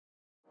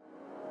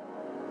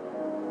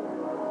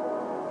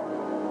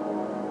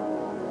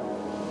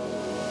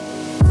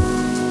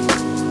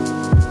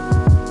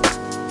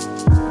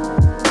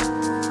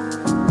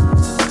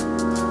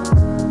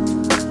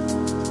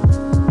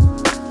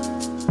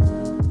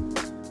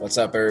What's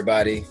up,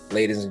 everybody?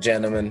 Ladies and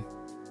gentlemen,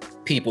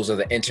 peoples of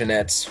the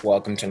internet,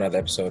 welcome to another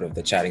episode of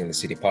the Chatting in the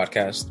City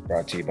podcast,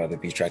 brought to you by the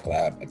B-Track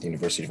Lab at the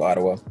University of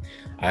Ottawa.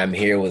 I'm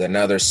here with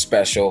another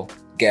special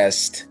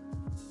guest,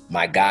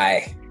 my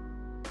guy,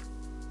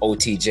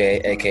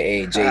 OTJ,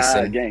 aka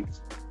Jason. Gang.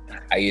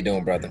 How you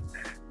doing, brother?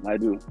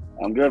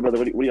 I'm good, brother.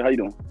 How you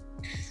doing?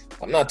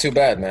 I'm not too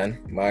bad, man.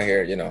 I'm out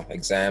here,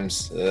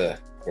 exams. We're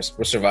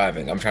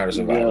surviving. I'm trying to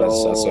survive.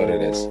 That's what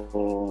it is.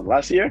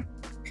 Last year?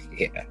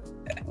 Yeah.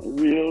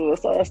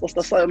 That's all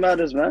that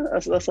matters, man.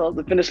 That's all.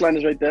 The finish line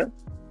is right there.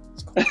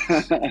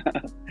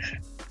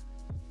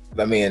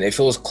 I mean, it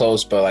feels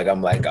close, but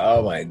I'm like,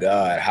 oh my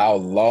God, how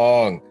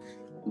long?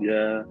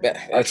 Yeah.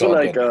 I feel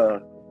like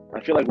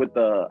with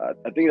I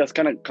think that's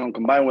kind of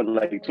combined with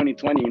like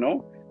 2020,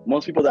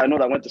 most people that I know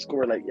that went to school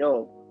were like,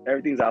 yo,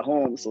 everything's at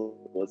home. So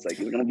it's like,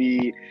 it's going to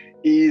be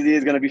easy.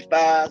 It's going to be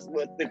fast.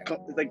 But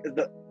it's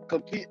the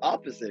complete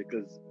opposite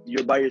because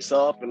you're by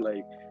yourself and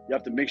like, you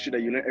have to make sure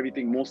that you learn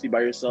everything mostly by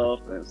yourself,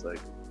 and it's like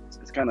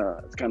it's kind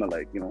of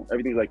like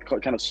everything's like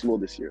kind of slow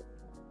this year.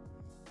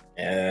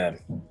 Yeah.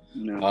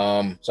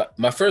 So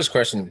my first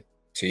question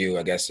to you,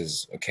 I guess,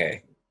 is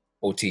okay.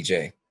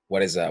 OTJ,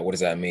 what is that? What does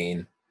that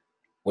mean?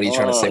 What are you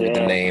trying to say with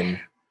the name?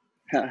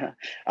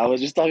 I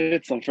was just talking to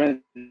some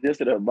friends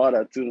yesterday about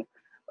that too.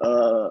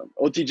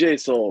 OTJ.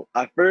 So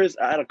at first,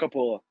 I had a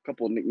couple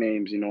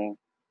nicknames,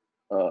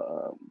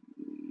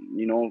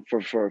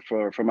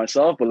 for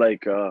myself, but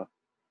like.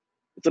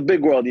 It's a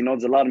big world,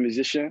 there's a lot of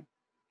musicians.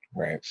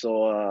 Right.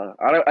 So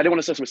I didn't want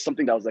to start with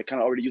something that was like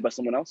kind of already used by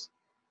someone else.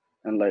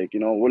 And like,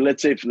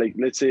 let's say I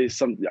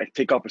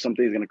take off or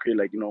something is going to create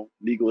like,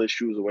 legal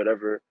issues or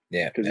whatever.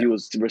 Yeah. Because he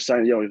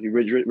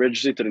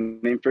registered to the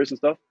name first and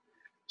stuff.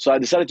 So I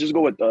decided to just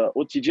go with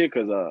OTJ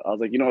because I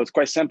was like, it's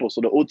quite simple. So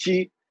the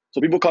OT,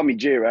 so people call me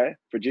J, right?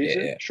 For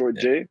Jason, short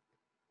J.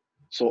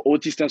 So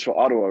OT stands for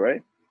Ottawa,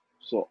 right?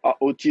 So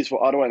OT is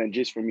for Ottawa and then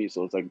J is for me.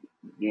 So it's like,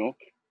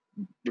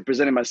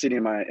 representing my city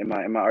in my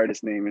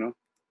artist name,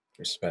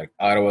 Respect.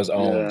 Ottawa's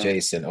own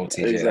Jason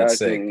OTJ. Exactly, that's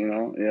sick.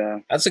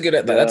 That's a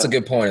good. That's a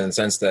good point in the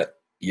sense that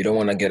you don't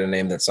want to get a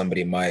name that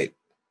somebody might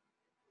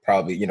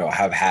probably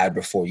have had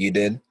before you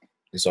did,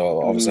 and so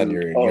all of a sudden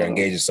you're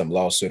engaged in some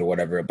lawsuit or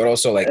whatever. But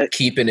also like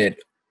keeping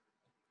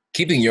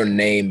your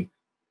name,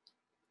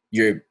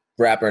 your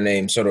rapper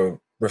name, sort of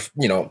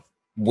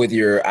with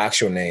your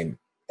actual name.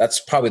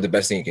 That's probably the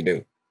best thing you can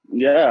do.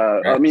 Yeah,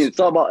 right. I mean,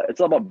 it's all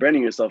about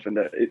branding yourself, and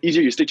the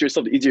easier you stick to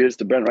yourself, the easier it is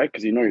to brand, right?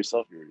 Because you know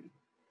yourself.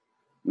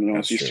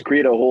 If you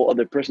create a whole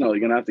other personnel, you're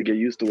gonna have to get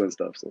used to it and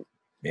stuff. So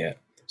yeah.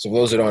 So for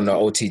those that don't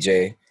know,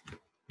 OTJ,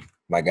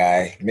 my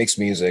guy, makes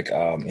music,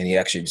 and he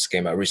actually just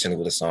came out recently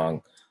with a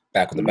song,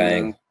 "Back with a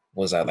Bang."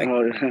 What was that like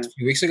a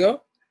few weeks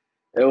ago?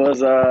 It was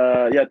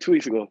 2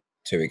 weeks ago.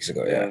 2 weeks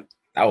ago, yeah.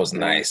 That was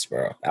nice,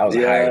 bro. That was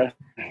hype.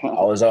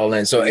 I was all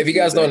in. So if you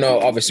guys don't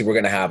know, obviously we're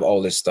going to have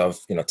all this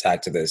stuff,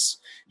 tagged to this,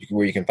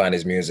 where you can find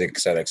his music, et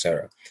cetera, et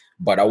cetera.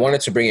 But I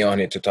wanted to bring you on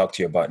here to talk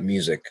to you about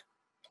music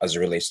as it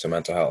relates to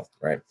mental health,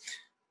 right?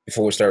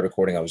 Before we started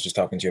recording, I was just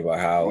talking to you about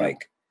how,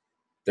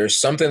 there's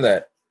something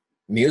that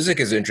music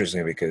is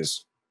interesting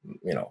because,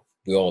 we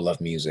all love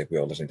music. We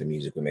all listen to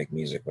music. We make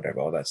music, whatever,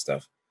 all that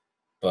stuff.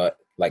 But,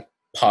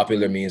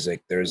 popular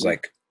music, there's,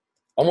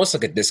 almost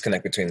like a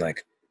disconnect between,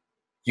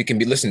 you can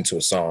be listening to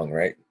a song,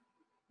 right?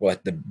 Well,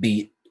 the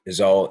beat is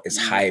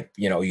hype,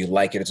 you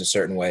like it, it's a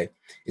certain way.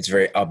 It's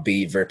very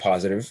upbeat, very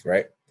positive,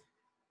 right?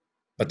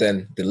 But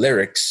then the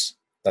lyrics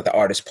that the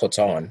artist puts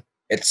on,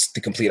 it's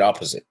the complete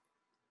opposite,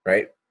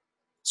 right?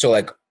 So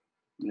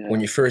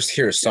when you first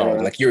hear a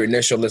song, your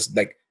initial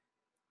listening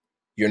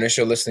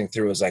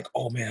through is like,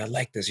 oh man, I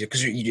like this.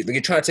 Because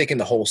you're trying to take in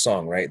the whole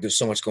song, right? There's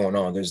so much going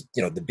on. There's,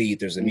 the beat,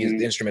 there's the music,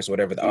 the instruments,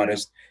 whatever, the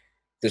artist.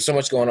 There's so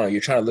much going on.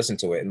 You're trying to listen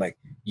to it and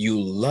you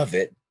love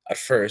it at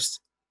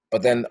first,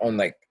 but then on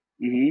the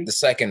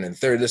second and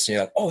third listen,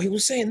 you're like, oh, he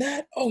was saying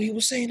that. Oh, he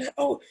was saying that.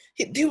 Oh,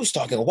 he was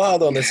talking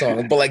wild on this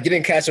song, but you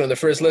didn't catch it on the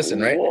first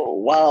listen, right? Whoa,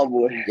 wild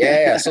boy.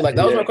 Yeah. So that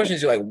was my question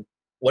to you.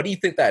 What do you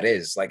think that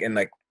is? Like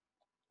I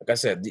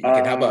said, you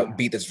can have a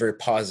beat that's very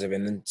positive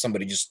and then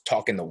somebody just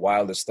talking the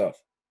wildest stuff.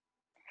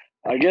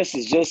 I guess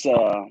it's just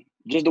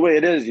the way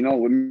it is,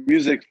 with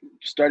music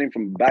starting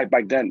from back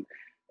then.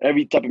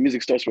 Every type of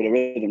music starts with a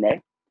rhythm, right?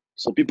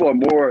 So people are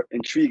more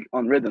intrigued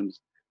on rhythms.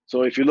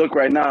 So if you look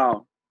right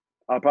now,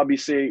 I'll probably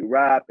say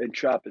rap and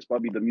trap is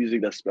probably the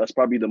music that's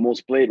probably the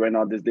most played right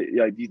now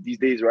these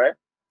days, right?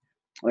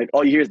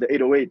 All you hear is the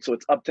 808, so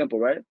it's up tempo,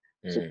 right?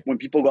 So when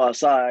people go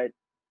outside,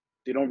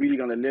 they don't really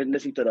gonna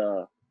listen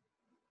to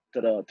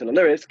the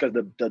lyrics because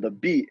the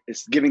beat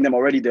is giving them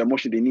already the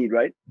emotion they need,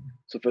 right?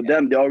 So for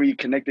them, they're already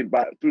connected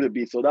through the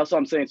beat. So that's what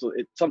I'm saying. So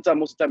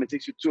most of the time it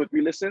takes you 2 or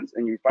 3 listens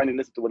and you finally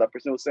listen to what that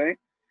person was saying.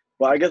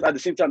 But I guess at the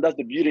same time, that's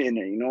the beauty in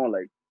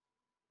it,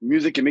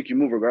 music can make you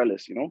move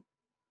regardless,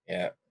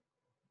 Yeah.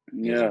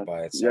 Yeah.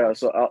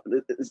 So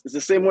it's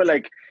the same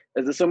way,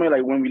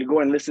 when we go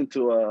and listen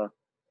to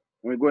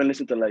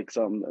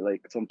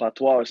some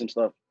patois or some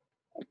stuff.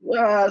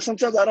 Well,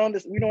 sometimes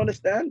we don't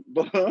understand,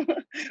 but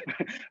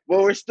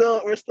we're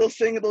still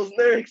singing those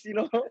lyrics,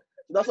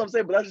 So that's what I'm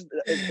saying. But that's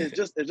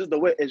just, it's just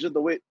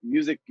the way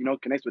music, you know,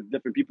 connects with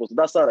different people. So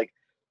that's how like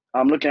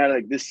I'm looking at it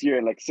like this year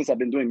and like since I've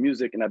been doing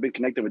music and I've been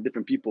connected with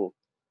different people,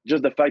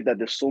 just the fact that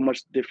there's so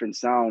much different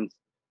sounds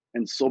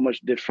and so much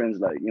different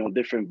like you know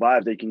different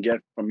vibes that you can get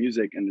from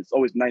music, and it's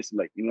always nice to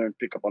like you know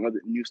pick up on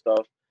other new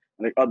stuff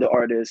and like other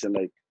artists and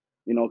like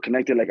you know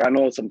connected. Like I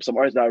know some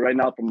artists that are right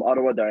now from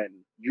Ottawa that are in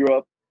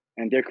Europe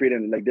and they're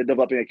creating like they're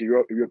developing like a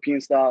European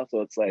style.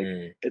 So it's like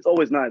it's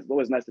always nice. It's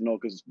always nice to know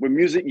because with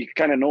music you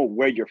kind of know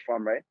where you're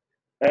from, right?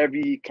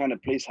 Every kind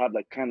of place have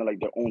like kind of like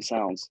their own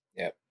sounds.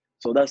 Yeah.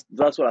 So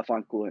that's what I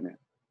find cool in it.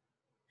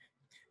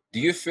 Do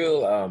you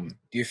feel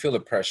the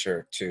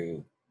pressure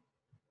to,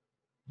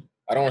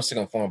 I don't want to say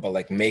conform, but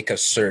like make a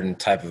certain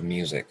type of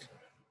music?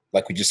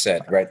 Like we just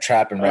said, right?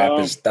 Trap and rap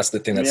that's the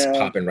thing that's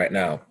popping right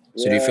now.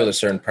 So do you feel a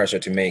certain pressure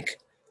to make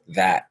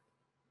that?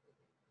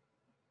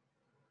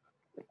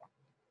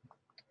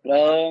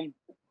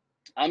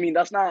 I mean,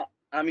 that's not.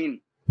 I mean,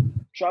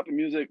 trap and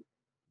music.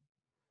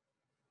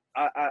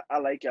 I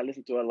like it. I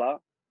listen to it a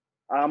lot.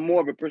 I'm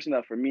more of a person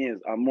that for me is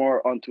I'm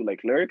more onto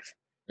like lyrics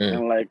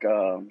and like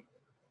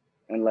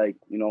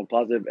you know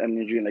positive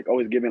energy and like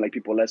always giving like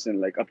people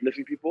lesson, like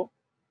uplifting people.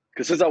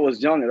 Because since I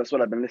was young, that's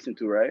what I've been listening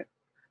to, right?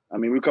 I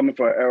mean, we're coming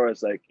from an era.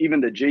 It's like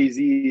even the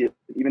Jay-Z,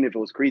 even if it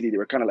was crazy, they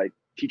were kind of like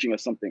teaching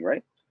us something,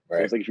 right? So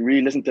it's like if you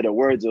really listen to the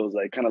words, it was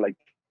like kind of like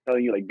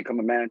telling you like become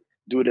a man,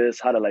 do this,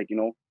 how to like you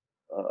know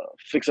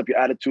fix up your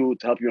attitude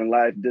to help you in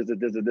life, this.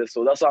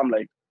 So that's why I'm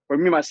like, for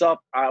me myself,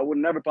 I would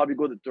never probably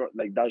go to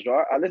like that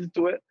genre. I listen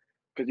to it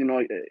because you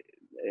know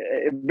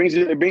it brings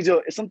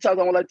you. Sometimes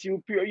I won't let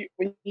you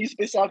when you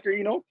play soccer,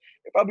 you know,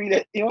 it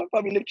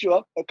probably lift you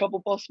up. A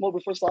couple puffs smoke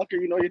before soccer,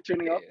 you know, you're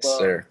turning up. Yes,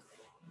 sir.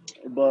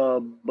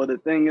 But the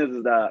thing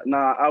is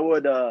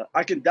that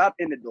I can dab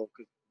in it though,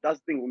 because that's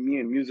the thing with me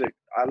and music.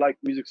 I like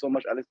music so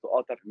much. I listen to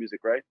all type of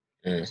music, right?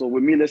 So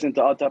with me listening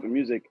to all type of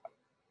music,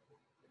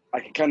 I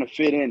can kind of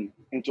fit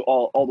into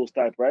all those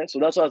type, right? So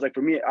that's why I was like,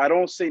 for me, I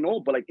don't say no,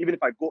 but like even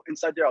if I go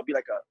inside there, I'll be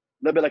like a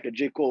little bit like a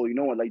J. Cole, you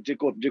know, like J.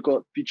 Cole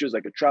features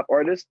like a trap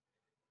artist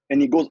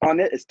and he goes on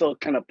it, it's still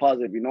kind of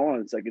positive, you know,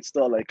 and it's like it's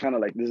still like kind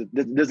of like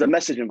there's a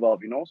message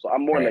involved, you know. So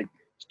I'm more like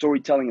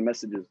storytelling and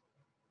messages.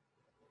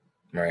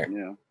 Right.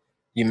 Yeah.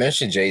 You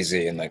mentioned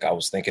Jay-Z, and like I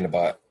was thinking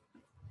about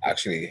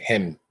actually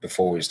him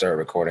before we started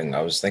recording.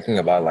 I was thinking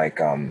about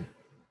like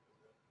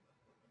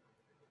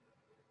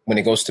when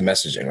it goes to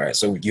messaging, right?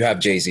 So you have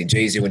Jay-Z.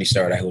 Jay-Z, when he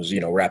started, he was,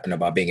 you know, rapping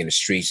about being in the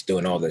streets,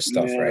 doing all this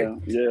stuff, right?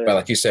 Yeah. But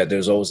like you said,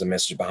 there's always a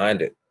message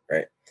behind it,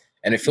 right?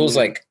 And it feels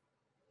like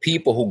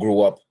people who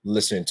grew up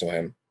listening to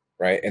him,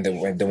 right? And then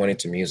when they went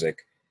into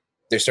music,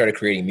 they started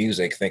creating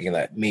music thinking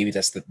that maybe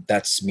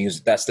that's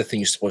music, that's the thing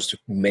you're supposed to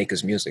make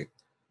as music.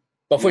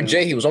 But for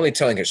Jay, he was only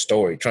telling his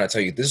story, trying to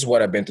tell you, this is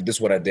what I've been through, this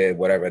is what I did,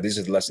 whatever. This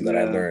is the lesson that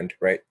I learned,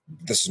 right?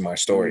 This is my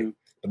story.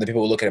 But then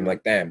people will look at him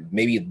like, damn,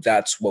 maybe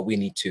that's what I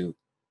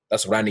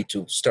need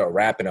to start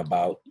rapping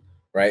about,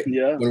 right?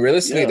 Yeah. When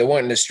realistically, they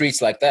weren't in the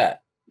streets like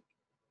that.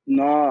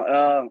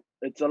 No,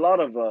 it's a lot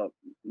of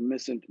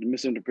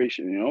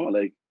misinterpretation, you know?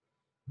 Like,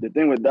 the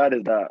thing with that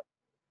is that,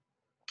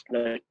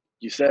 like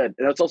you said,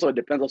 and that's also, it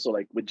depends also,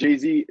 like, with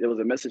Jay-Z, there was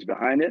a message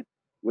behind it.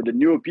 With the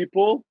newer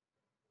people,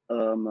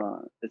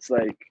 it's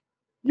like,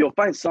 you'll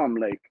find some,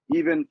 like,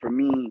 even for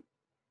me,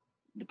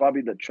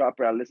 probably the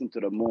trapper I listen to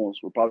the most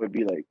will probably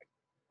be like,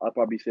 I'll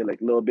probably say like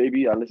Lil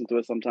Baby. I listen to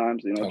it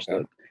sometimes, you know,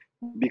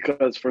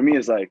 because for me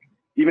it's like,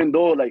 even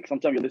though like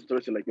sometimes you listen to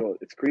it, you're like, yo,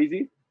 it's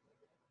crazy.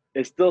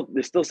 There's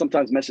still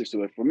sometimes message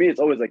to it. For me, it's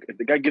always like if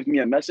the guy gives me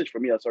a message, for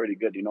me that's already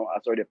good, you know,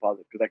 that's already a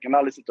positive. Because I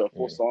cannot listen to a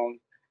full song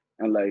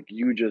and like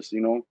you just,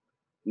 you know,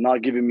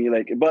 not giving me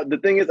like. But the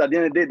thing is, at the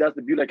end of the day, that's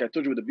the beauty. Like I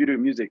told you, with the beauty of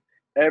music,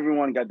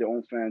 everyone got their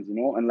own fans, you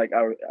know, and like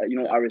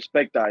I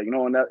respect that, you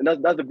know, and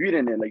that's the beauty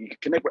in it. Like you can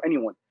connect with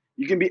anyone.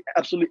 You can be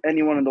absolutely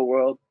anyone in the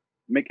world,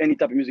 make any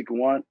type of music you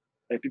want.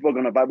 If people are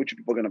gonna vibe with you,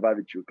 people are gonna vibe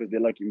with you because they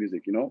like your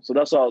music, you know. So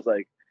that's why I was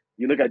like,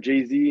 you look at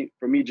Jay-Z.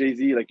 For me,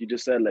 Jay-Z, like you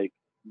just said, like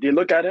they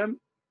look at him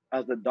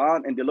as the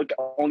Don, and they look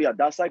only at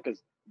that side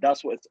because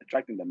that's what's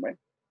attracting them, right?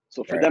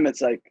 So for them,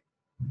 it's like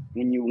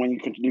when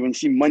you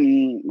see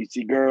money, you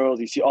see girls,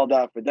 you see all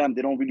that. For them,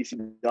 they don't really see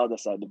the other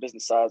side, the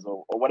business side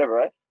or whatever,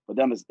 right? For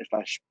them, is if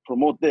I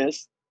promote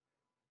this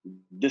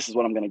is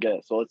what I'm gonna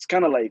get. So it's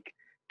kind of like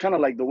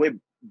the way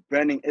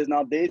branding is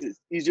nowadays. It's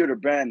easier to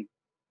brand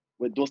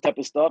with those type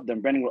of stuff than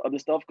branding with other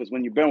stuff, because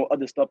when you brand with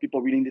other stuff,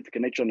 people really need to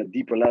connect you on a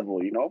deeper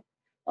level, you know.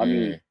 I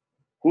mean,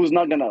 who's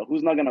not gonna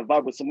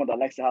vibe with someone that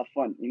likes to have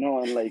fun, you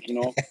know, and like, you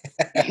know,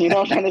 you know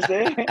what I'm trying to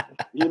say?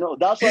 You know,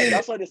 that's why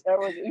this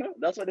era is, you know,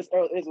 that's why this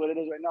era is what it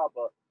is right now.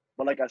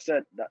 But like I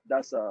said,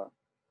 that's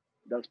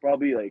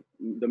probably like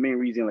the main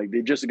reason. Like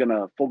they're just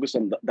gonna focus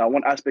on that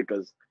one aspect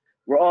because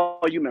we're all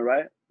human,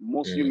 right?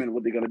 Most human,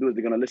 what they're gonna do is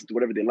they're gonna listen to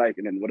whatever they like,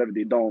 and then whatever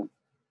they don't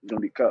is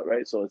gonna be cut,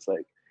 right? So it's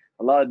like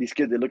a lot of these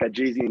kids, they look at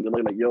Jay-Z and they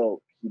look like,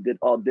 yo, he did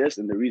all this,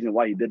 and the reason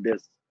why he did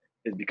this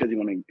is because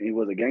he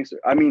was a gangster.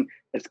 I mean,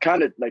 it's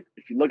kind of like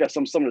if you look at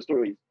some of the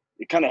stories,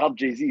 it kind of helped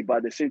Jay-Z, but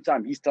at the same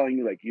time, he's telling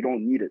you like you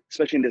don't need it,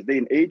 especially in this day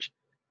and age.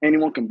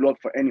 Anyone can blow up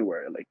for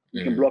anywhere. Like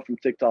you can blow up from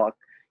TikTok,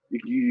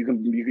 You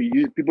can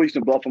use people used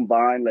to bluff from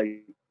behind.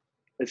 Like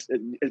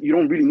you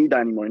don't really need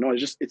that anymore. You know,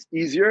 it's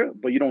easier,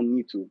 but you don't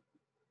need to.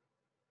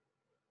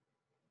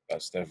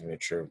 That's definitely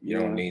true. You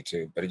don't Yeah, need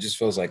to, but it just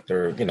feels like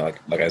they're,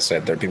 like I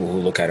said, there are people who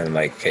look at it and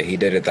like, okay, he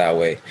did it that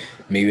way.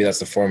 Maybe that's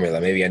the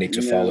formula. Maybe I need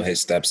to follow yeah, his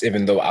steps,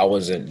 even though I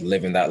wasn't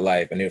living that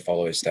life. I need to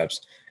follow his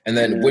steps. And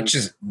then, yeah. which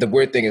is the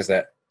weird thing is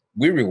that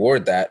we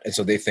reward that, and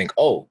so they think,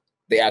 oh,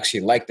 they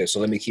actually like this, so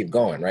let me keep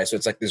going, right? So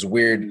it's like this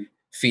weird Mm,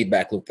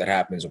 feedback loop that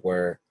happens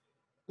where,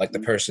 like, the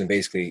mm, person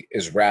basically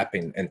is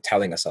rapping and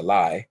telling us a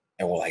lie,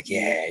 and we're like, mm,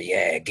 yeah,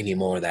 yeah, give me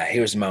more of that.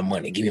 Here's my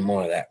money. Give me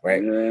more of that,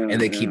 right? yeah,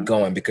 And they keep yeah,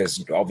 going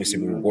because obviously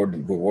we yeah, reward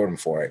them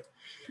for it.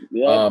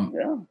 yeah, Um,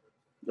 yeah.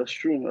 That's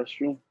true. That's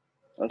true.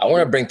 That's I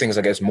want to true. bring things,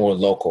 I guess, more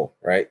local,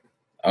 right?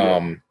 Yeah.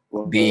 Um,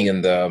 being Well,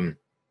 in the,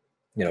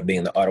 being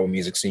in the Ottawa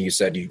music scene, you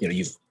said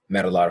you've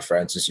met a lot of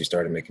friends since you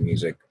started making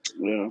music.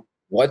 yeah.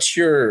 What's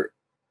your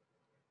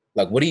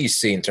like? What do you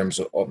see in terms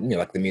of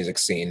like the music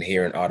scene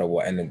here in Ottawa,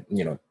 and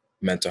then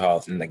mental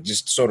health, and like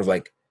just sort of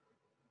like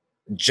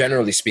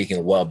generally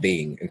speaking, well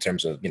being in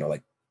terms of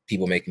like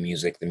people making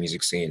music, the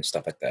music scene,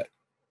 stuff like that.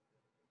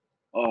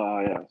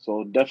 Yeah.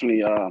 So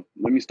definitely.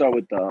 Let me start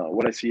with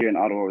what I see here in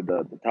Ottawa,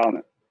 the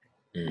talent.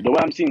 Mm, The way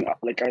I'm seeing,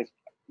 like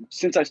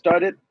since I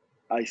started,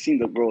 I seen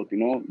the growth. You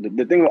know,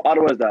 the thing with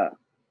Ottawa is that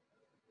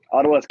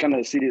Ottawa is kind of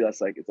a city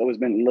that's like it's always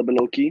been a little bit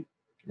low key.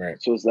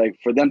 right. So it's like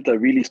for them to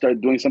really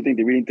start doing something,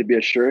 they really need to be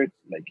assured.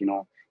 Like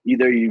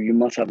either you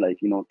must have like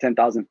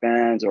 10,000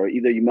 fans, or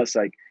either you must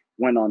like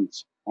went on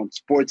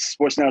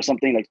Sportsnet or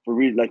something like for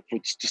really like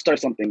to start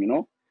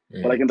something.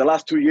 But like Mm, in the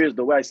last 2 years,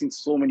 the way I've seen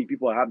so many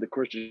people have the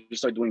courage to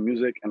just start doing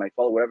music and like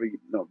follow whatever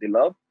they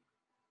love,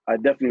 I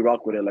definitely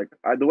rock with it. Like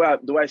the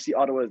way I see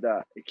Ottawa is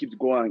that it keeps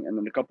going, and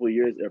in a couple of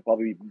years, it'll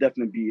probably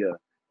definitely be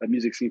a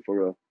music scene for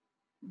real.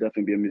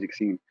 Definitely be a music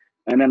scene.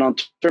 And then on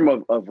term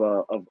of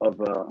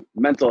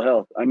mental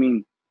health, I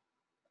mean,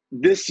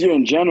 this year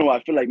in general,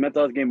 I feel like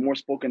mental health is getting more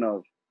spoken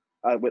of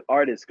with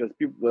artists, because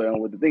people,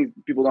 with the things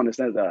people don't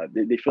understand is that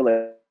they feel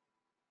like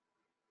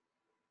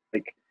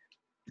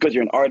because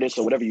you're an artist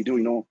or whatever you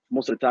do,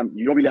 most of the time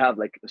you don't really have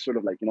like a sort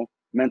of like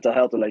mental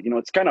health, or like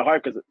it's kind of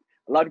hard because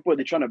a lot of people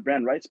they're trying to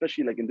brand, right,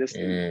 especially like in this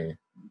mm,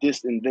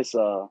 this in this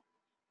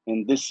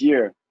in this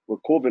year with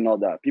COVID and all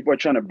that. People are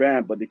trying to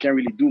brand, but they can't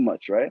really do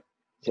much, right?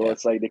 So yeah.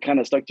 it's like they kind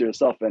of stuck to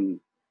yourself. And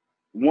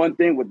one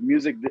thing with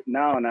music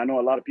now, and I know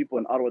a lot of people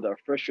in Ottawa that are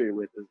frustrated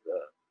with is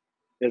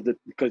that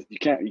because you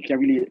can't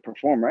really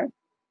perform, right?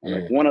 And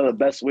like Mm, one of the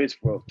best ways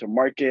for to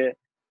market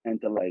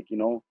and to like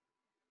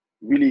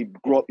really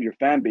grow up your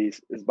fan base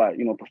is by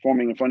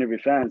performing in front of your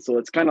fans. So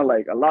it's kind of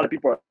like a lot of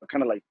people are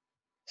kind of like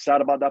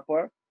sad about that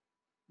part,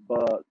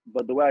 but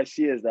the way I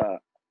see it is that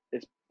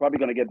it's probably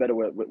gonna get better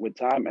with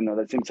time, and at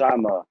the same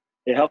time,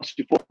 it helps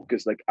you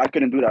focus. Like I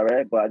couldn't do that,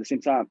 right? But at the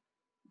same time,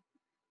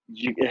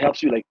 it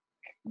helps you like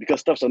because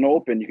stuff's not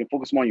open, you can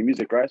focus more on your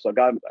music, right? So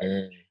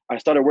mm, I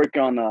started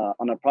working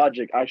on a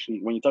project actually.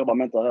 When you talk about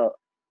mental health,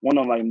 one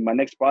of my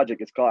next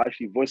project is called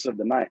actually Voices of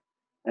the Night,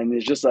 and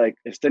it's just like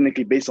it's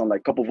technically based on like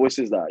a couple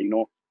voices that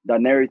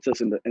that narrates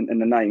us in the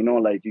night.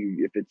 Like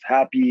if it's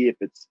happy, if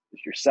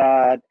you're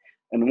sad,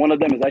 and one of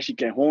them is actually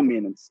Can't Hold Me,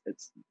 and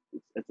it's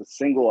a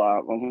single.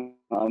 I'm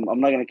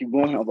not gonna keep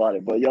going about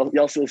it, but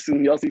y'all see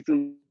soon.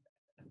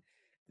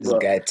 this But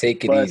guy,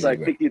 take it but it's easy, like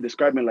bro. basically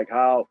describing like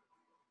how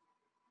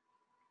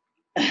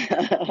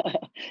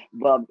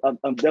but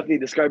I'm definitely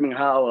describing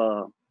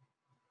how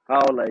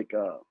like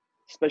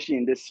especially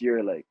in this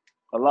year, like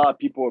a lot of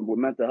people with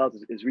mental health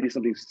is really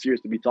something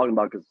serious to be talking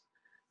about, because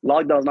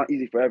lockdown is not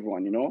easy for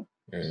everyone.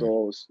 Mm,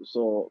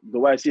 So the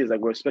way I see it is like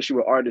we're especially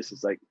with artists,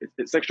 it's like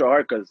it's extra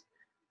hard because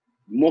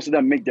most of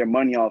them make their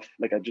money off,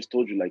 like I just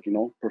told you, like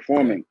yeah.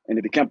 performing, and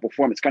if they can't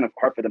perform, it's kind of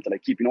hard for them to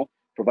like keep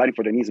providing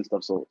for their needs and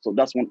stuff. So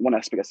that's one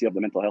aspect I see of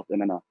the mental health.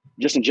 And then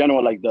just in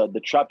general, like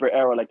the trapper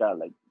era, like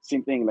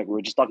same thing, like we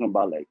were just talking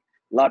about, like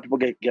a lot of people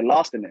get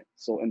lost in it.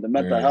 So in the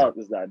mental Mm. health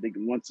is that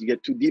once you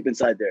get too deep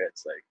inside there,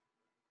 it's like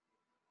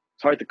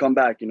it's hard to come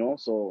back.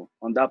 So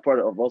on that part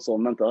of also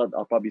mental health,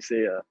 I'll probably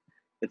say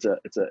it's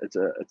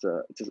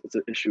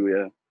an issue,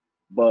 yeah.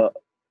 But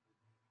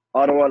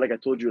Ottawa, like I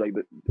told you, like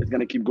it's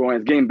gonna keep growing.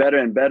 It's getting better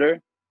and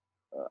better.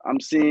 I'm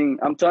telling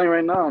you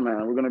right now,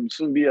 man, we're gonna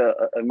soon be a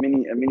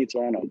mini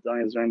Toronto. I'm telling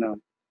you this right now.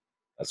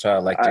 That's what I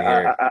like I to I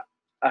hear. I,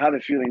 I have a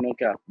feeling, no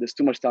cap. There's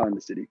too much talent in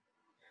the city.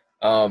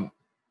 Um,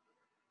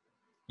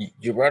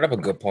 you brought up a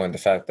good point. The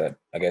fact that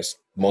I guess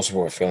most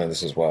people are feeling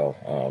this as well.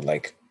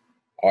 Like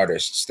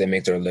artists, they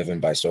make their living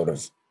by sort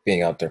of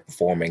being out there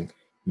performing,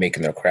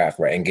 making their craft,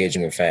 right,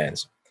 engaging with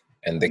fans,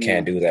 and they Yeah,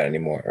 can't do that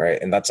anymore,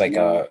 right? And that's like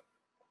no,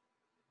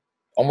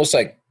 almost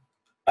like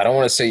I don't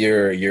want to say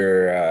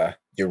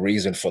your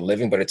reason for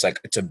living, but it's like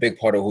it's a big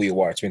part of who you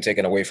are. It's been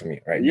taken away from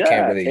you, right? You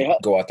can't yeah, really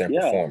go out there and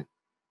yeah, perform.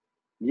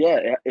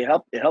 yeah.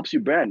 It helps you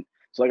brand.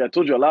 So like I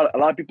told you, a lot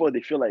of people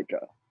they feel like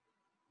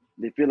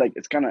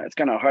it's kind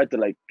of hard to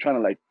like trying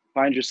to like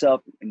find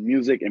yourself in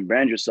music and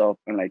brand yourself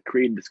and like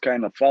create this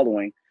kind of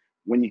following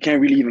when you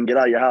can't really even get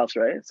out of your house,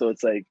 right? So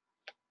it's like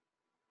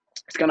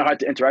it's kind of hard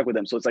to interact with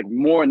them. So it's like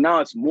more now.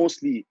 It's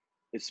mostly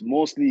it's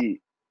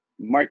mostly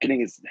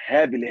marketing is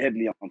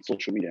heavily on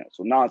social media.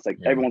 So now it's like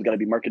everyone's got to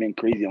be marketing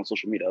crazy on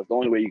social media. That's the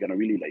only way you're gonna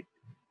really like,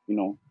 you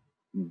know,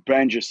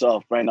 brand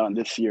yourself right now in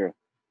this year.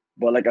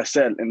 But like I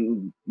said,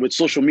 and with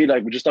social media,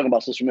 like we're just talking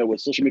about social media.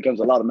 With social media comes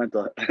a lot of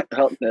mental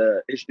health,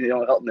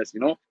 healthness.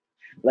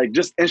 Like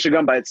just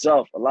Instagram by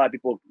itself, a lot of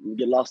people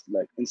get lost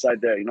like inside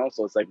there.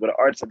 So it's like with the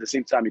arts at the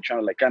same time, you're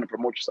trying to like kind of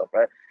promote yourself,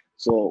 right?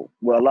 So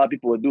what a lot of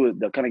people will do is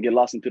they'll kind of get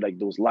lost into like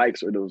those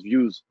likes or those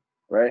views,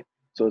 right?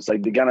 So it's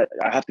like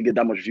I have to get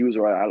that much views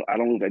or I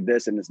don't look like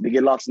this, and they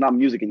get lost. It's not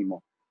music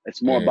anymore.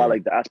 It's more about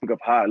like the aspect of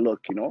how I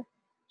look.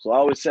 So I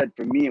always said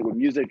for me with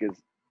music is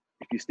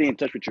if you stay in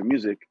touch with your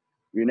music,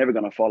 you're never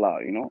gonna fall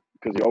out,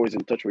 because you're always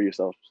in touch with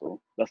yourself. So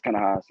that's kind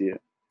of how I see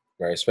it.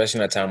 Right, especially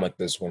in a time like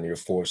this when you're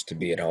forced to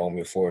be at home,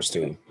 you're forced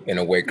to, in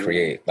a way,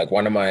 create. Like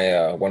one of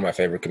my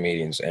favorite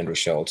comedians, Andrew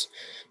Schultz,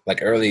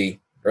 like earlier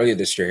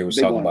this year, he was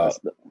talking about.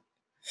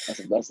 That's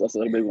a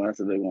big one.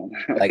 That's a big one.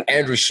 Like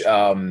Andrew,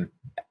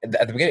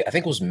 at the beginning, I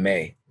think it was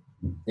May.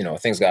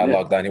 Things got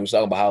locked down. He was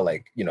talking about how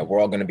we're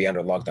all going to be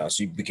under lockdown,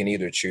 so we can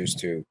either choose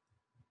to,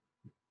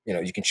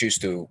 you can choose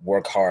to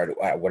work hard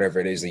at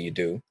whatever it is that you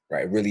do,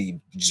 right? Really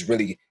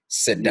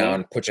sit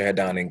down, put your head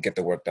down, and get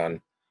the work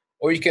done,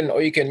 or you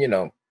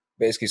can,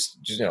 basically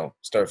just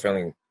start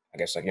feeling, I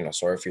guess, like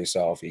sorry for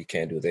yourself. You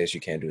can't do this, you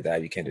can't do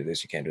that, you can't do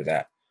this, you can't do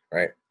that,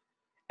 right?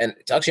 And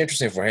it's actually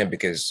interesting for him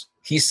because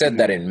he said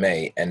that in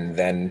May, and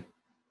then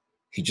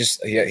he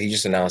just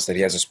announced that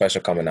he has a special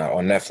coming out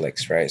on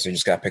Netflix, right? So he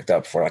just got picked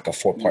up for like a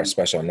 4-part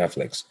special on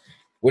Netflix,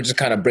 which is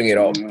kind of bring it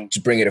all,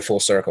 just bring it a full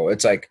circle.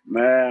 It's like,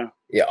 yeah,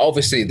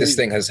 obviously this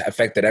thing has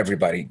affected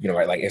everybody,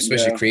 right? Like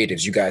especially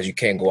creatives, you guys, you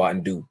can't go out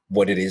and do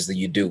what it is that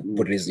you do,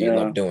 what it is that you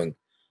love doing.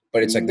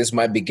 But it's like this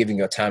might be giving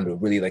you time to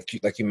really, like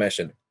you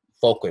mentioned,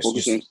 focus.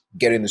 Just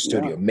get in the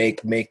studio,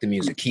 make the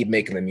music, keep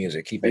making the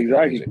music, keep making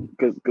the music.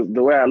 Because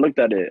the way I looked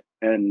at it,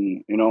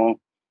 and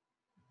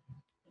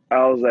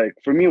I was like,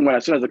 for me,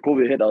 as soon as the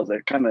COVID hit, I was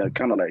like, kind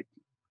of like,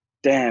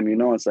 damn,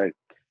 it's like,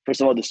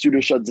 first of all, the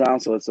studio shuts down,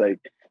 so it's like,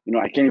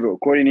 I can't even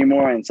record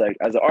anymore. And it's like,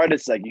 as an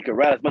artist, like you can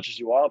write as much as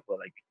you want, but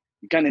like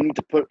you kind of need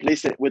to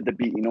place it with the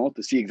beat,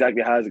 to see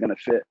exactly how it's gonna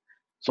fit.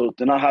 So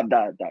to not have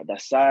that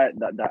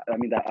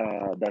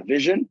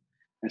vision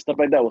and stuff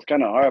like that was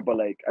kind of hard. But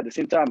like at the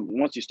same time,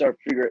 once you start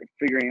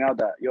figuring out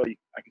that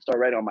I can start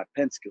writing on my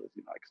pen skills. I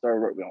can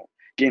start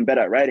getting better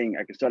at writing.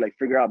 I can start like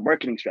figure out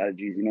marketing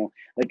strategies.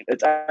 Like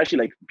it's actually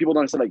like people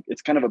don't understand, like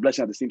it's kind of a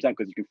blessing at the same time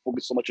because you can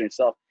focus so much on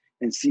yourself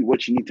and see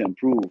what you need to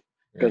improve.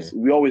 Because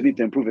we always need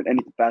to improve in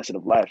any facet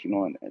of life,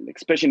 and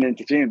especially in the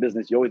entertainment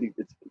business, you always need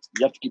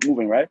you have to keep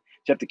moving, right?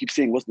 You have to keep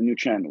saying what's the new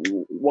trend.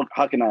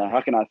 How can I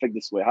affect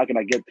this way? How can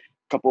I get a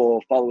couple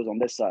of followers on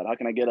this side? How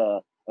can I get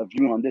a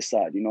view on this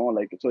side?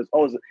 Like so it's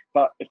always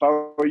if I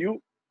were you,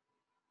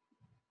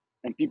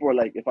 and people are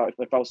like if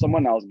I was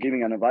someone I was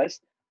giving an advice,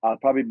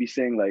 I'd probably be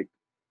saying like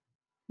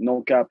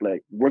no cap,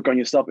 like work on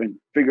yourself and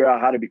figure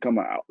out how to become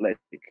an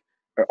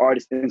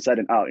artist inside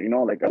and out.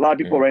 Like a lot of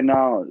people right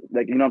now,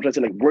 like I'm trying to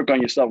say, like work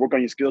on yourself, work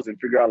on your skills, and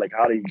figure out like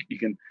how you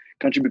can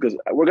contribute, because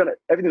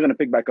everything's gonna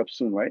pick back up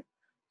soon, right?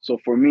 So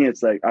for me,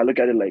 it's like I look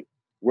at it like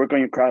work on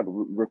your craft,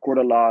 record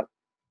a lot,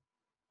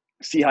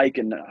 see how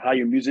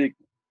your music,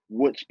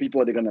 which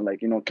people are they gonna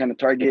like kind of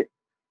target,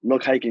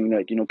 look how you can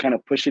like kind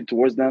of push it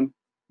towards them,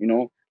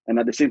 and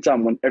at the same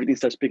time when everything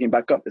starts picking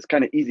back up, it's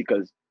kind of easy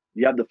because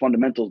you have the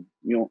fundamentals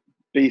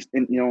based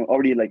in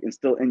already like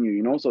instilled in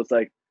you, so it's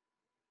like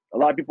a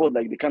lot of people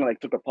like they kind of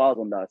like took a pause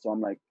on that. So I'm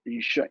like, you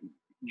shouldn't,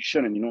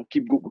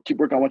 keep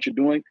working on what you're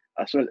doing.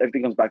 As soon as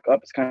everything comes back up,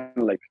 it's kind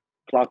of like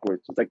clockwork.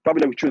 So it's like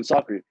probably like with you in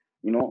soccer,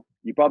 you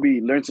probably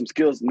learn some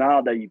skills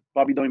now that you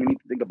probably don't even need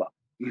to think about.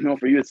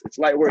 For you, it's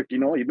light work.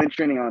 You've been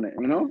training on it.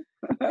 No,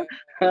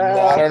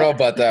 I don't know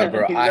about that,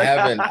 bro. I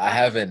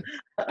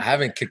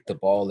haven't kicked the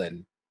ball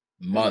in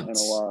months.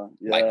 It's been a while.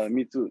 Yeah,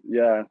 me too.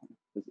 Yeah,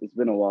 it's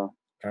been a while.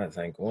 I'm trying to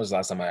think. When was the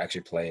last time I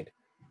actually played?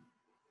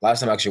 Last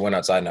time I actually went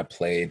outside and I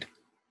played.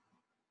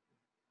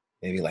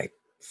 Maybe like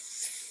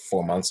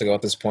 4 months ago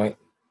at this point.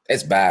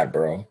 It's bad,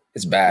 bro.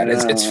 It's bad.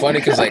 Yeah. It's funny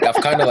because like I've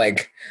kind of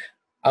like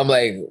I'm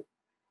like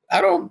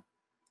I don't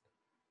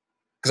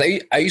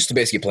because I used to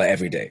basically play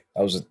every day.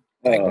 I was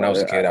like when I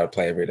was a kid I would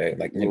play every day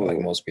like like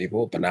most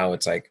people. But now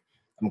it's like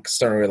I'm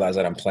starting to realize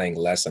that I'm playing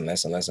less and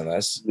less and less and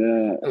less. Yeah.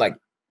 And like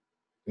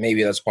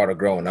maybe that's part of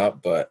growing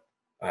up, but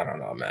I don't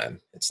know, man.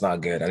 It's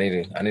not good. I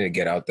need to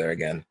get out there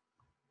again.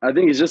 I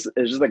think it's just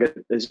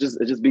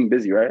being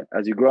busy, right?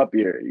 As you grow up,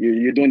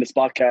 you're doing this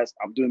podcast,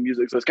 I'm doing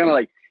music, so it's kind of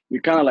like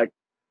you're kind of like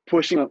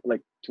pushing like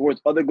towards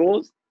other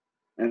goals,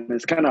 and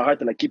it's kind of hard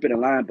to like keep it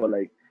in line. But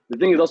like the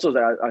thing is also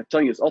that I'm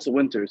telling you, it's also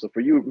winter, so for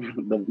you,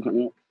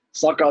 the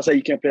soccer outside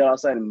you can't play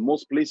outside, and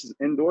most places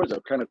indoors are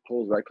kind of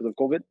closed, right, because of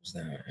COVID.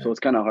 So it's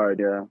kind of hard,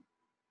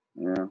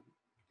 yeah.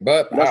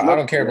 But I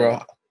don't care,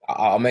 bro.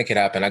 I'll make it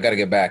happen. I got to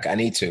get back. I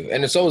need to,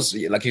 and it's always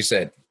like you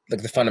said,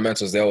 like the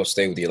fundamentals, they always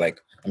stay with you.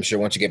 Like I'm sure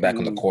once you get back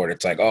on the court,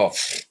 it's like, oh,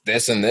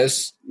 this and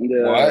this.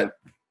 Yeah. What?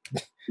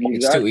 Exactly.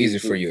 It's too easy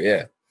for you.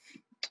 Yeah.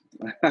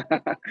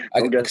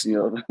 Don't guess me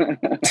up.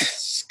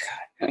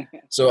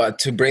 So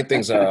to bring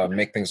things,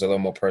 make things a little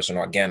more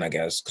personal again, I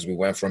guess, because we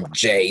went from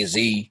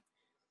Jay-Z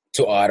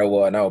to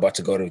Ottawa, and now we're about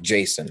to go to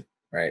Jason,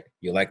 right?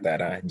 You like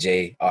that, huh?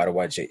 J,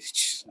 Ottawa, J.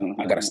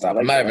 I gotta stop.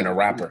 I'm not even a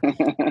rapper,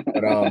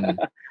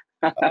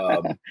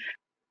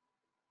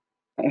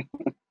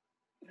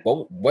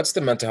 but what's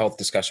the mental health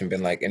discussion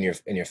been like in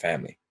your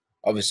family?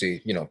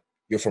 Obviously,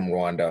 you're from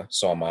Rwanda,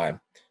 so am I.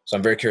 So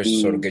I'm very curious to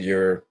sort of get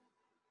your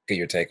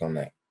take on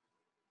that.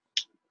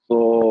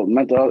 So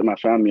mental health in my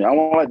family. I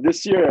want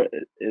this year.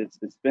 It's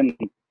been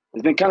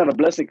kind of a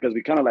blessing because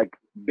we kind of like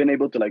been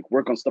able to like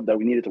work on stuff that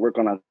we needed to work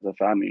on as a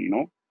family. You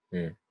know,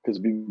 because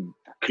we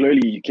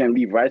clearly you can't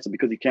leave, right? So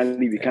because you can't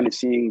leave, you're kind of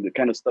seeing the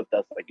kind of stuff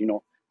that's like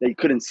that you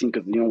couldn't see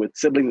because with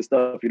siblings and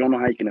stuff, you don't know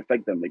how you can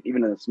affect them. Like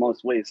even in the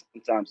smallest ways,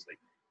 sometimes like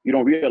you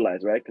don't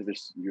realize, right?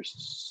 Because you're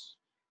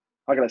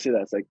how can I say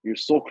that? It's like you're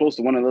so close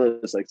to one another.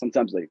 It's like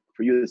sometimes like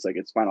for you, it's like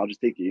it's fine. I'll just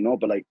take it,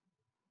 But like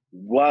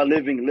while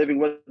living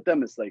with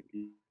them, it's like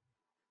you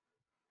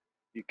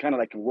kind of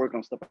like can work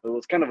on stuff. It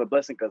was kind of a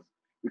blessing because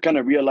we kind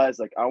of realized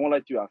like I won't lie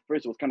to you. At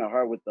first, it was kind of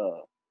hard with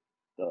the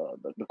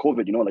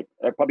COVID. Like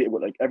probably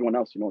like everyone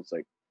else. It's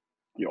like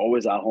you're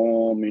always at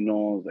home.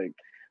 It's like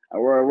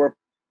we're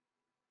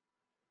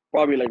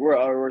probably like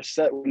we're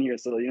set in here,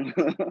 so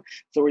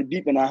so we're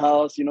deep in our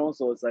house.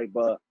 So it's like,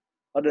 but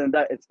other than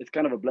that, it's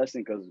kind of a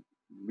blessing because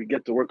we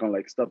get to work on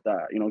like stuff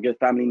that get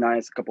family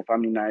nights, a couple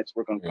family nights,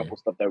 work on a couple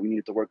stuff that we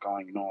need to work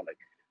on.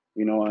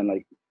 And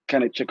like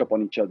kind of check up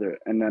on each other,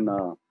 and then.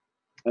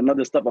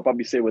 Another stuff I'll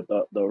probably say with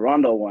the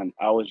Rwanda one,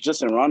 I was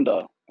just in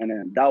Rwanda, and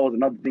then that was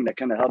another thing that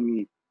kind of helped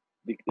me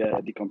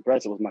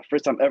decompress. It was my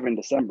first time ever in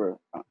December,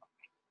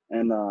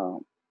 and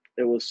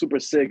it was super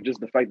sick. Just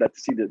the fact that to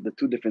see the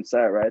two different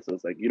sides, right? So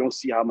it's like you don't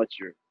see how much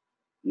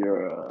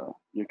you're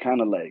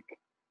kind of like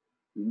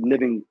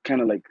living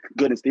kind of like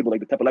good and stable, like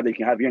the type of life that you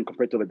can have here, and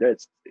compared to over there,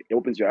 it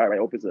opens your eye, right?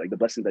 It opens like the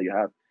blessings that you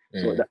have.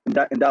 So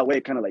in that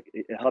way, kind of like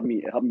it helped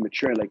me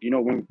mature. Like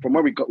from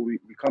where we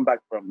come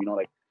back from,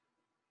 like.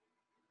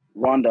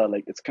 Rwanda,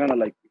 like it's kind of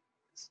like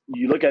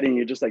you look at it and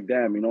you're just like,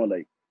 damn,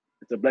 like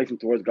it's a blessing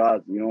towards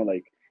God,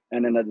 like,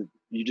 and then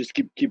you just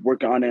keep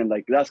working on it, and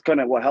like that's kind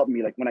of what helped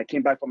me. Like when I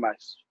came back from my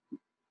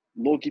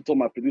low-key told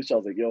my producer, I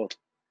was like, yo,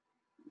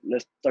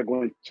 let's start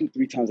going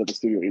 2-3 times at the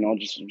studio,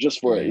 just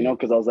for it,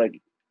 because I was like,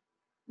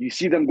 you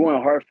see them going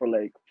hard for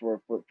like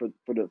for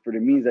the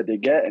means that they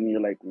get, and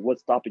you're like,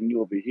 what's stopping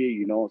you over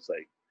here? It's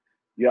like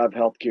you have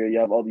healthcare, you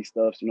have all these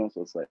stuff, so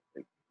it's like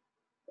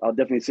I'll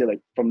definitely say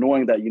like from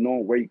knowing that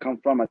where you come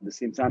from at the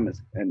same time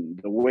and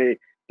the way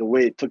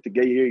it took to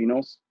get here,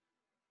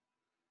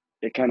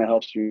 it kind of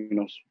helps you,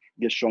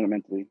 get stronger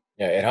mentally.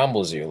 Yeah, it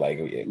humbles you. Like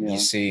you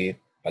see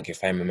like your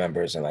family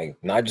members and like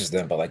not just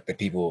them, but like the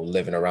people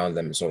living around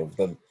them, sort of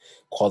the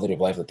quality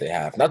of life that they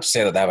have. Not to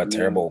say that they have a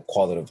terrible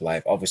quality of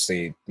life.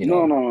 Obviously,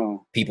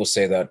 no. People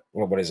say that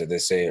what is it? They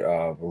say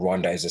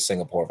Rwanda is the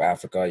Singapore of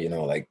Africa.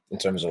 Like in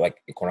terms of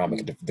like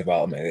economic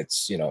development,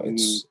 it's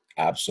it's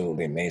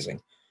absolutely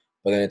amazing.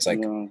 But then it's like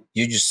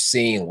you're just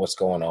seeing what's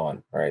going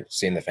on, right?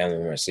 Seeing the family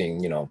members,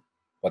 seeing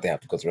what they have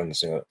to go through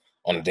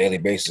on a daily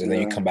basis, and then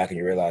you come back and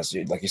you realize,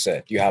 like you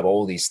said, you have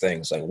all these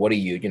things. Like, what are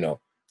you,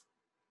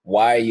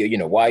 why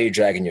are you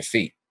dragging your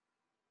feet?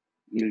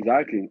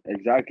 Exactly.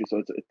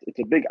 So it's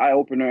a big eye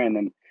opener, and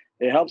then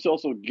it helps you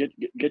also get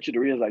you to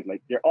realize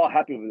like they're all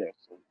happy over there.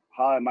 So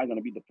how am I going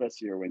to be depressed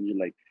here when you're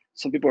like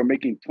some people are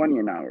making 20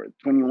 an hour,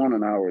 21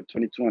 an hour,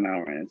 22 an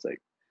hour, and it's like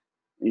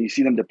you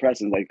see them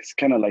depressed, and like it's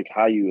kind of like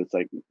how it's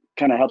like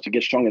kind of helps you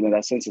get stronger in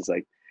that sense. It's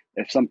like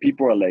if some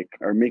people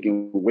are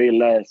making way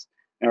less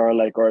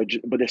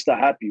but they're still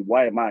happy,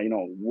 why am I,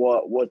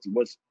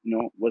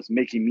 what's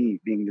making me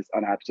being this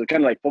unhappy? So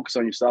kind of like focus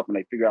on yourself and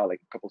like figure out like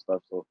a couple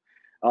stuff. So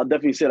I'll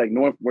definitely say like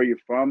knowing where you're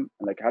from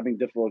and like having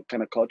different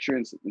kind of culture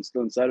and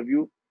still inside of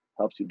you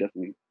helps you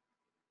definitely.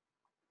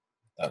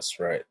 That's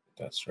right.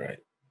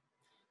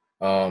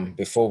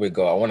 Before we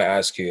go, I want to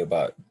ask you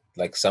about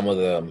like some of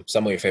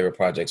your favorite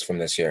projects from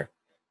this year.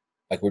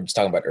 Like we were just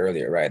talking about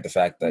earlier, right? The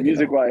fact that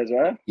music-wise,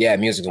 right? Yeah,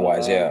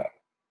 music-wise, yeah.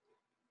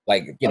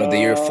 Like the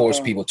year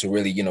forced people to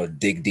really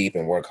dig deep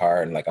and work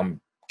hard. And like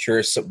I'm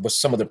curious, what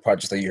some of the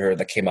projects that you heard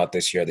that came out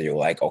this year that you're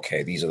like,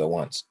 okay, these are the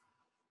ones.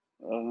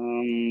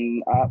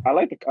 I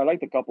like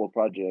the couple of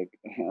projects.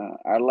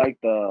 I like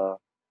the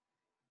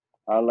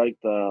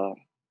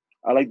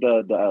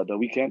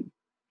Weeknd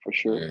for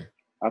sure.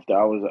 After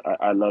Hours,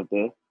 I loved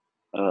it.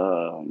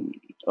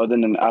 Other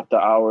than After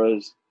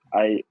Hours,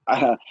 I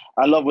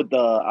love with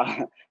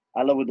the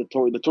I love with the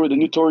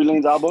new Tory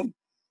Lanez album.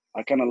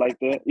 I kind of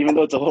liked it, even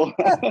though it's a whole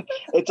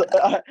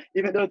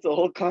even though it's a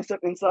whole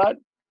concept inside.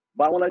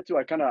 But I won't lie to you,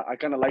 I kind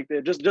of liked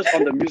it just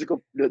on the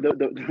musical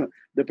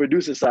the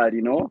producer side,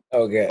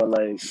 Okay. But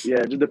like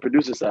just the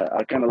producer side,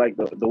 I kind of like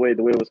the way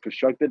it was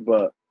constructed.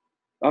 But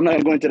I'm not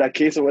gonna go into that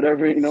case or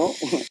whatever,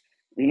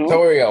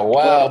 Tory, a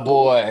wild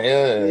boy.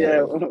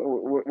 Yeah,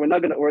 we're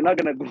not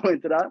gonna go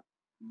into that.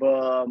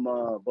 But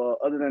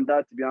other than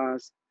that, to be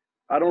honest,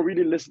 I don't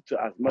really listen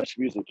to as much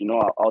music. You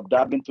know, I'll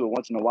dab into it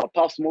once in a while.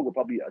 Pop Smoke will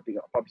probably, I think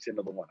I'll probably say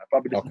another one. I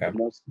probably listen to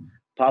most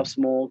Pop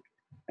Smoke,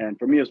 and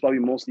for me it's probably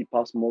mostly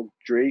Pop Smoke,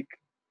 Drake,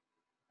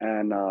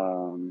 and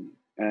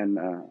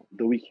The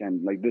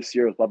Weeknd. Like this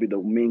year was probably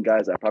the main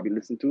guys I probably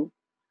listen to.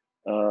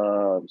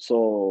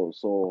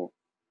 So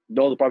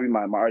those are probably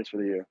my artists for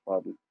the year,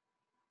 probably.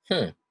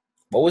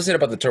 What was it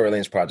about the Tory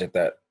Lanez project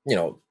that, you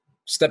know,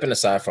 stepping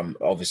aside from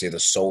obviously the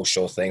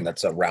social thing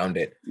that's around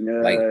it,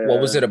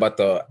 what was it about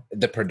the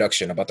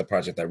production, about the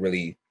project that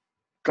really?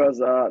 Because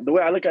the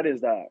way I look at it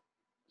is that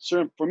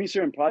certain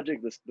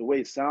projects, the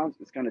way it sounds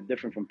is kind of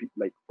different from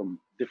from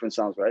different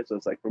sounds, right? So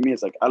it's like, for me,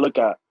 it's like I look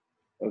at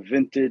a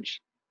vintage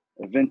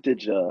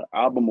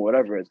album or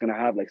whatever, it's gonna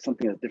have like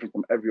something that's different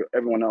from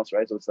everyone else,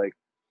 right? So it's like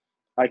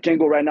I can't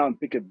go right now and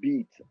pick a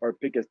beat or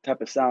pick a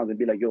type of sound and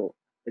be like, yo,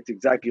 it's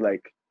exactly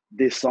like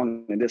this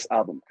song and this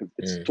album, because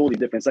it's totally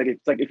different.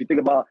 It's like if you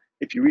think about,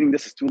 if you're reading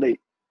This Is Too Late,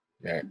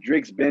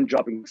 Drake's been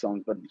dropping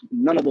songs, but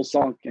none of those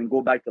songs can go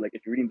back to like,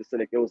 if you're reading the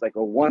lyric, it was like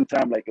a one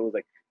time, like it was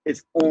like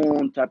its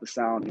own type of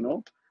sound, you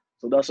know.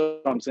 So that's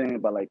what I'm saying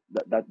about like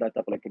that type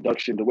of like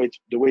production, the way it's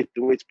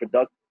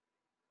produced,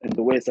 and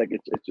the way it's like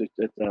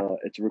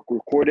it's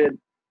recorded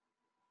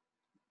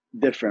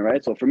different,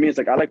 right? So for me, it's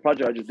like I like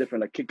projects are just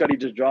different. Like Kid Cudi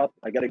just dropped.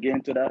 I gotta get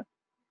into that.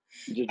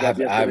 I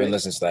haven't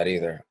listened to that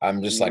either.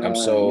 I'm just like, I'm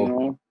so. You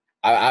know?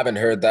 I haven't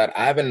heard that.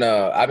 I haven't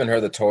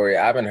heard the Tory.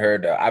 I've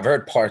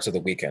heard parts of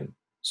The Weeknd.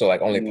 So like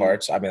only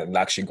parts. I haven't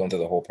actually gone through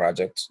the whole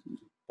project.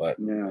 But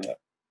I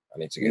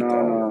need to get that.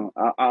 No.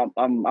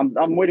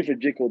 I'm waiting for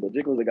J. Cole though.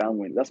 J. Cole's the guy I'm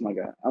waiting. That's my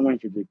guy. I'm waiting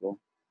for J. Cole.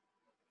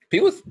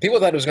 People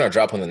thought it was gonna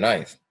drop on the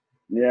 9th.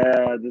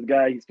 Yeah, this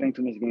guy, he's playing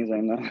too much games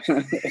right now.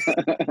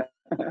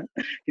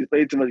 He's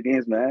playing too much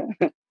games, man.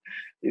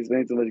 He's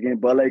playing too much games.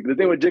 But like the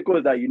thing with J. Cole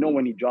is that, you know,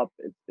 when he drops,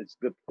 it's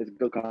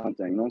good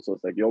content, you know. So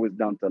it's like you're always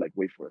down to like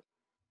wait for it.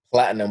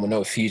 Platinum with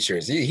no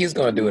features. He's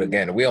gonna do it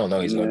again. We all know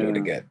he's gonna do it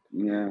again.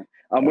 Yeah,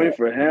 I'm waiting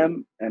for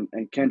him and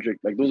Kendrick.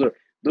 Like those are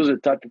the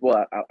type of people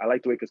I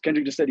like to wait, because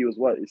Kendrick just said he was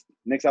his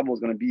next album was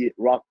gonna be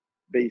rock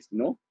based, you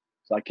know.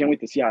 So I can't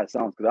wait to see how it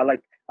sounds, because I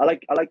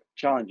like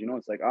challenge, you know.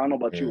 It's like, I don't know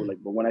about you, like,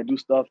 but when I do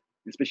stuff,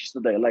 especially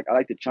stuff that I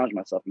like to challenge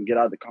myself and get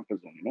out of the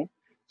comfort zone, you know.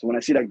 So when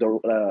I see like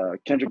the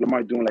Kendrick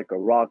Lamar doing like a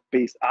rock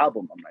based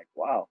album, I'm like,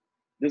 wow,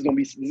 this is gonna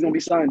be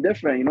something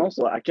different, you know.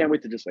 So I can't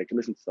wait to just like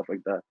listen to stuff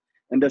like that.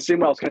 And the same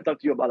way I was kind of talking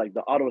to you about like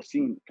the Ottawa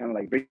scene, kind of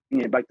like bringing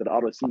it back to the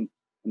Ottawa scene.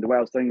 And the way I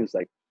was telling you is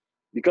like,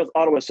 because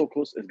Ottawa is so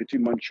close, it's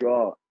between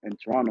Montreal and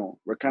Toronto,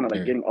 we're kind of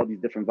like getting all these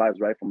different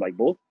vibes, right, from like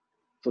both.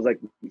 So it's like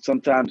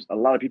sometimes a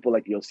lot of people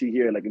like you'll see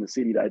here, like in the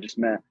city that I just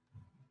met,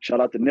 shout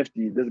out to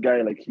Nifty. This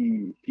guy, like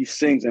he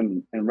sings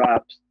and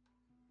raps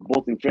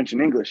both in French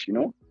and English, you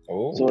know?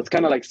 Oh. So it's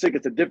kind of like sick.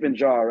 It's a different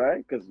genre,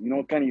 right? Because, you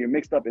know, kind of you're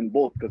mixed up in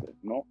both, because,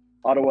 you know,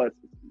 Ottawa is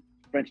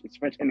French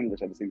and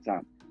English at the same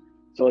time.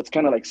 So it's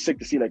kind of like sick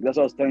to see, like, that's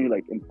what I was telling you,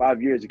 like in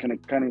 5 years, you kind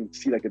of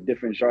see like a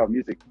different genre of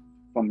music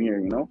from here,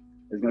 you know?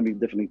 It's going to be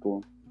definitely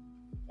cool.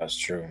 That's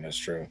true.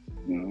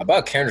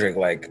 About Kendrick,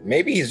 like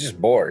maybe he's just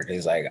bored.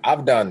 He's like,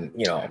 I've done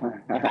the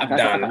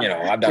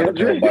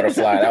Pimp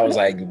Butterfly. That was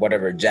like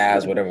whatever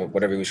jazz,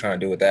 whatever he was trying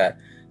to do with that.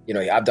 You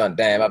know, I've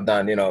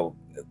done, you know,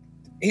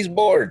 he's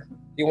bored.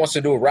 He wants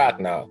to do rap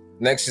now.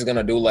 Next he's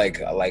gonna do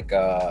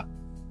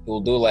he'll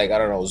do like, I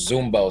don't know,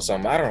 Zumba or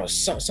something. I don't know,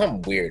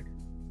 something weird.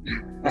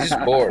 He's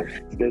just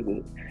bored.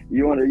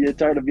 You're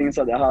tired of being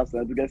inside the house,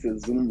 man. This guy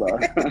says Zumba.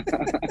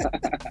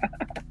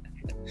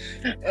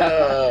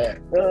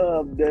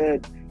 I'm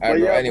dead. All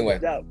right, bro, anyway.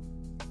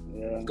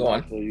 Go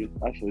on. I feel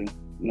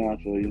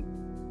you.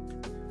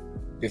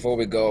 Before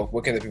we go,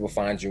 where can the people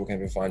find you? Where can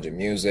people find your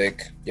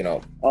music? You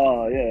know.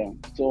 Yeah.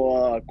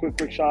 So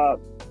quick shot.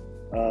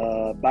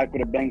 Back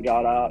with a bang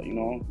got out, you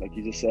know, like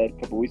you just said a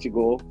couple weeks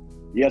ago.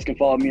 You guys can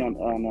follow me on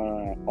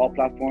all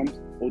platforms,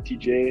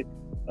 OTJ.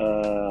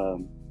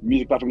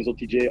 Music platform is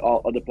OTJ.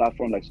 All other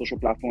platforms like social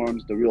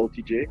platforms, The Real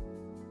OTJ.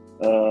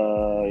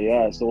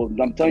 So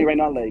I'm telling you right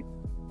now, like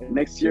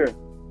next year,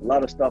 a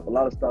lot of stuff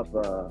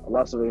are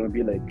gonna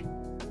be like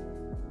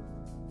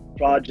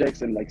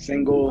projects and like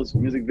singles,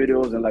 music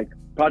videos, and like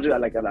projects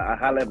at a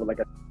high level, like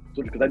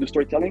because I do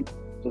storytelling,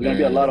 so there's gonna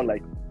be a lot of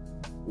like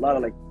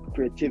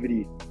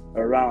creativity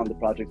around the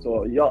project.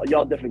 So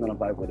y'all definitely gonna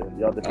vibe with it.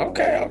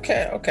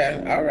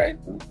 Okay. All right.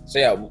 So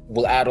yeah,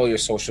 we'll add all your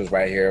socials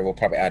right here. We'll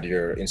probably add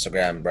your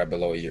Instagram right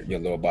below your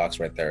little box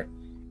right there.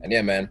 And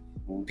yeah, man.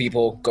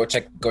 People, go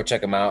check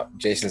him out.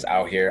 Jason's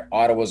out here,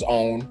 Ottawa's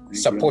own.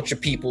 Support your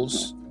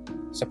peoples,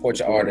 support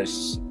your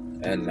artists,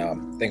 and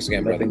thanks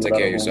again, brother. Take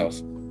care of yourself.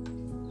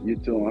 You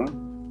too, huh?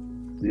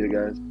 See you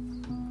guys.